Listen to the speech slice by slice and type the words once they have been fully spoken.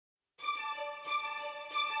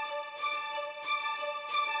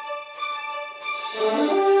Hello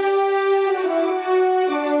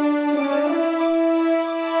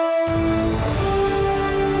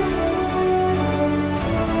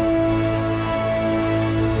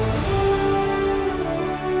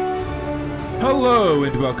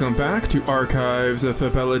and welcome back to Archives of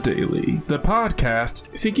Fabella Daily, the podcast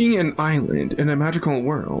seeking an island in a magical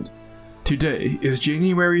world. Today is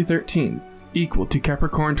January 13th, equal to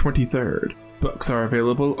Capricorn 23rd. Books are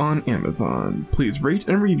available on Amazon. Please rate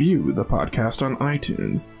and review the podcast on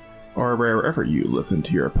iTunes, or wherever you listen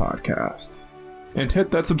to your podcasts. And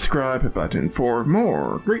hit that subscribe button for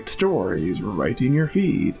more great stories right in your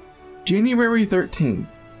feed. January 13th,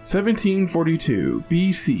 1742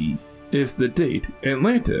 BC is the date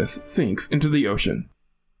Atlantis sinks into the ocean.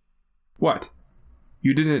 What?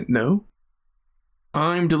 You didn't know?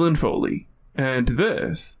 I'm Dylan Foley, and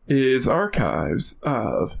this is Archives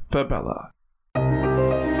of Fabella.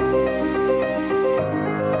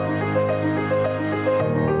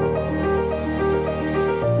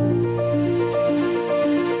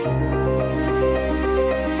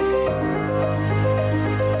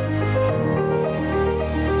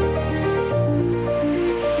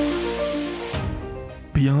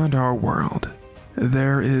 Beyond our world,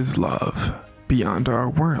 there is love. Beyond our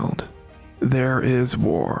world, there is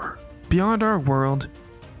war. Beyond our world,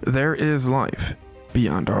 there is life.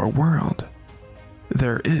 Beyond our world,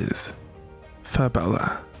 there is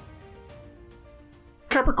Fabella.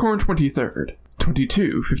 Capricorn 23rd,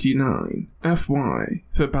 2259, FY,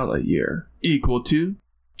 Fabella year, equal to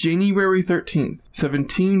January 13th,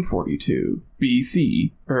 1742,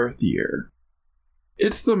 BC, Earth year.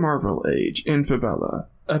 It's the Marvel Age in Fabella,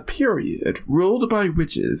 a period ruled by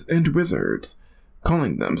witches and wizards,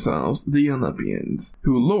 calling themselves the Olympians,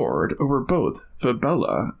 who lord over both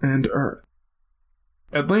Fabella and Earth.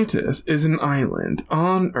 Atlantis is an island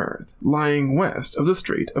on Earth lying west of the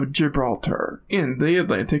Strait of Gibraltar in the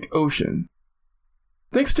Atlantic Ocean.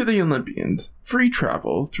 Thanks to the Olympians, free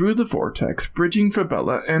travel through the vortex bridging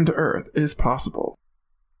Fabella and Earth is possible.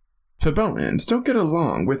 Fabellans don't get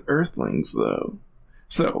along with Earthlings, though.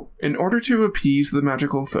 So, in order to appease the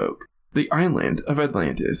magical folk, the island of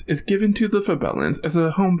Atlantis is given to the Fabellans as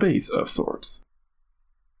a home base of sorts.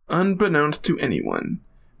 Unbeknownst to anyone,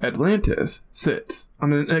 Atlantis sits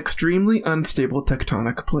on an extremely unstable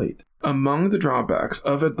tectonic plate. Among the drawbacks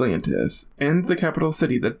of Atlantis and the capital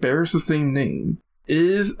city that bears the same name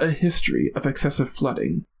is a history of excessive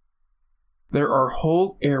flooding. There are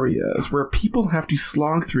whole areas where people have to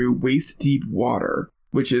slog through waist-deep water,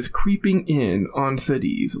 which is creeping in on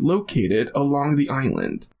cities located along the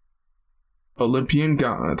island. Olympian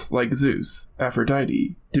gods like Zeus,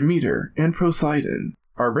 Aphrodite, Demeter, and Poseidon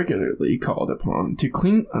are regularly called upon to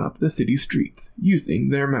clean up the city streets using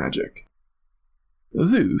their magic.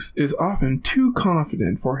 Zeus is often too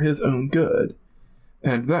confident for his own good,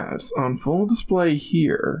 and that's on full display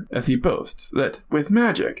here as he boasts that with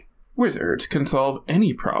magic, wizards can solve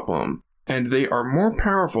any problem, and they are more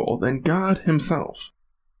powerful than God himself.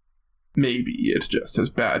 Maybe it's just his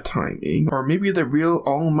bad timing, or maybe the real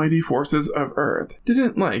almighty forces of Earth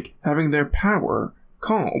didn't like having their power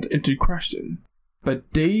called into question.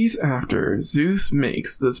 But days after Zeus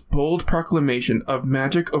makes this bold proclamation of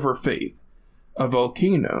magic over faith, a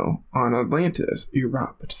volcano on Atlantis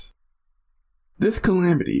erupts. This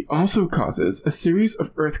calamity also causes a series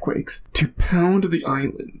of earthquakes to pound the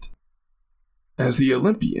island. As the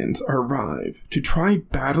Olympians arrive to try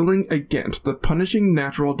battling against the punishing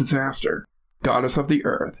natural disaster, goddess of the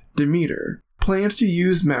earth, Demeter, plans to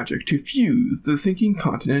use magic to fuse the sinking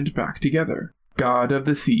continent back together. God of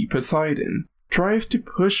the sea, Poseidon, tries to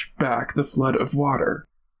push back the flood of water.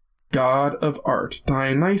 God of art,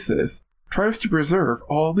 Dionysus, tries to preserve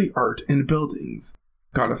all the art and buildings.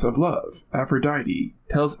 Goddess of love, Aphrodite,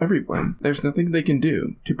 tells everyone there's nothing they can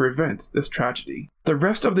do to prevent this tragedy. The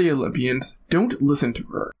rest of the Olympians don't listen to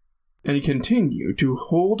her, and continue to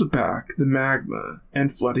hold back the magma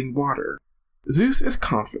and flooding water. Zeus is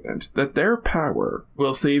confident that their power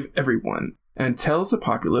will save everyone, and tells the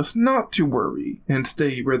populace not to worry and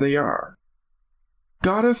stay where they are.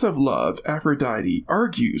 Goddess of love, Aphrodite,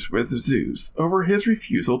 argues with Zeus over his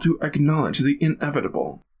refusal to acknowledge the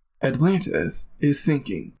inevitable. Atlantis is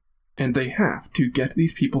sinking, and they have to get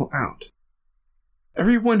these people out.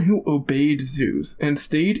 Everyone who obeyed Zeus and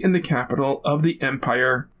stayed in the capital of the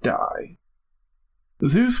empire die.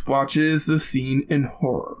 Zeus watches the scene in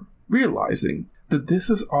horror, realizing that this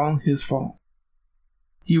is all his fault.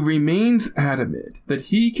 He remains adamant that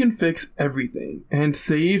he can fix everything and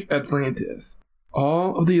save Atlantis.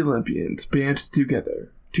 All of the Olympians band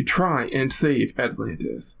together to try and save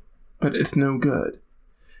Atlantis, but it's no good.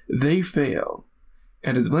 They fail,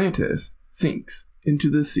 and Atlantis sinks into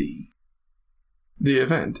the sea. The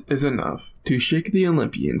event is enough to shake the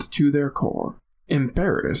Olympians to their core.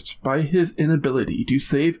 Embarrassed by his inability to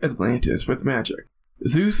save Atlantis with magic,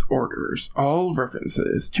 Zeus orders all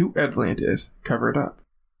references to Atlantis covered up.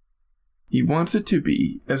 He wants it to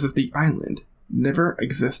be as if the island never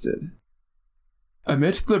existed.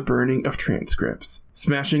 Amidst the burning of transcripts,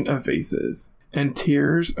 smashing of vases, and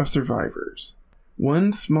tears of survivors,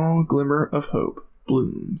 one small glimmer of hope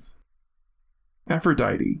blooms.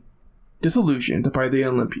 Aphrodite, disillusioned by the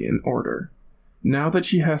Olympian order, now that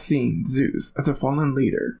she has seen Zeus as a fallen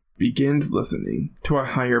leader, begins listening to a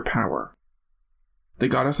higher power. The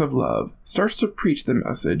goddess of love starts to preach the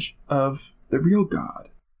message of the real god.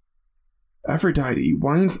 Aphrodite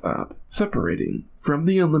winds up separating from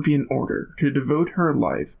the Olympian order to devote her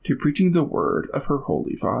life to preaching the word of her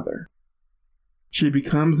holy father. She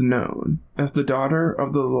becomes known as the daughter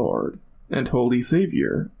of the Lord and holy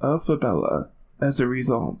savior of Fabella as a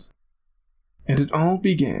result. And it all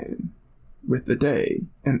began with the day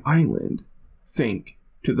an island sank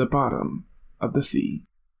to the bottom of the sea.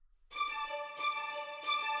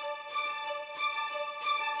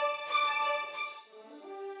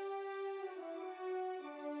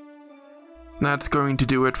 That's going to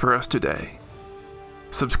do it for us today.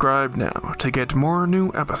 Subscribe now to get more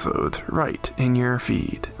new episodes right in your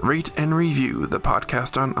feed. Rate and review the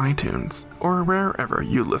podcast on iTunes or wherever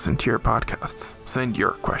you listen to your podcasts. Send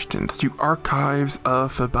your questions to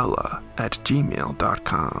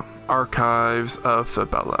archivesoffabella@gmail.com. Archives of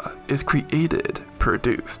Fabella is created,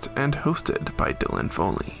 produced, and hosted by Dylan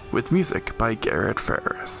Foley, with music by Garrett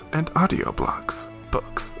Ferris and audio blocks.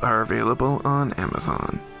 Books are available on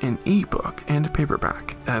Amazon in ebook and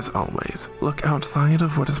paperback. As always, look outside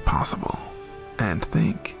of what is possible and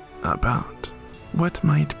think about what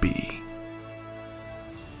might be.